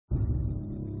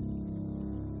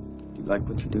You like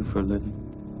what you do for a living?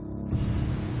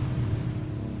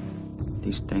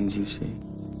 These things you see?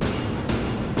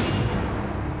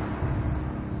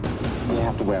 You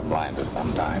have to wear blinders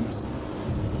sometimes.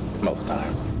 Most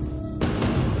times.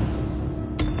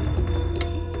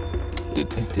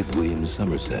 Detective William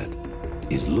Somerset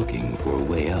is looking for a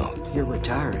way out. You're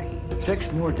retiring.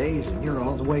 6 more days and you're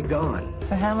all the way gone.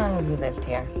 So how long have you lived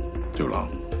here? Too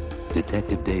long.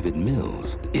 Detective David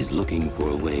Mills is looking for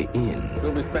a way in.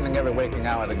 We'll be spending every waking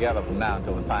hour together from now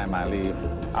until the time I leave.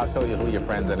 I'll show you who your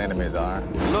friends and enemies are.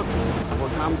 Look, I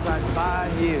worked homicide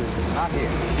 5 years. Not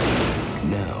here.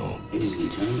 Now, Ladies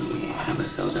and gentlemen, we have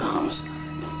ourselves a homicide.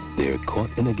 they're caught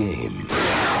in a game.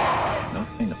 No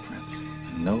fingerprints.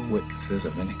 No witnesses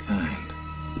of any kind.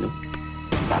 Nope.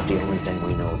 About the only thing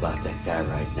we know about that guy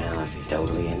right now is he's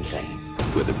totally insane.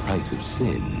 Where the price of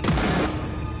sin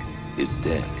is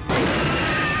death.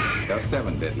 There are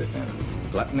 7 deadly sins.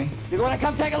 Gluttony, You're going to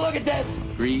come take a look at this?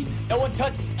 greed, No one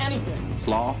touches anything.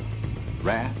 sloth,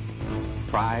 wrath,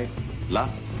 pride,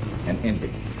 lust, and envy.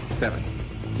 7.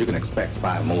 You can expect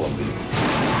 5 more of these.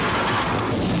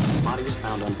 Body was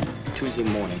found on Tuesday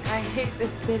morning. I hate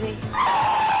this city.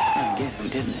 I get who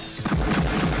did this.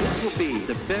 This will be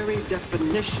the very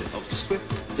definition of swift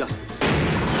justice.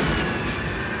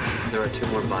 There are 2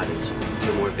 more bodies,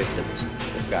 2 more victims.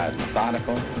 This guy's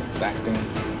methodical, exacting,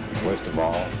 and worst of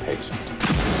all, patient.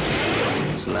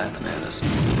 He's laughing at us.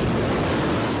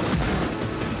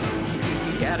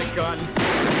 He had a gun.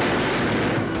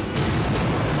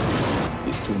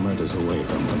 He's 2 murders away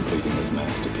from completing his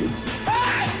masterpiece.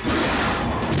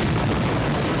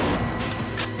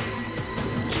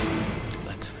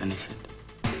 Let's finish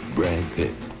it. Brad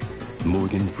Pitt,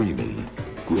 Morgan Freeman,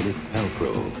 Gwyneth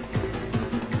Paltrow.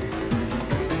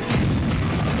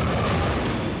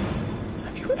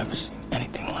 Have you ever seen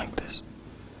anything like this?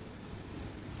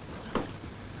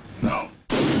 No.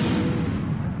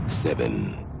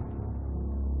 7.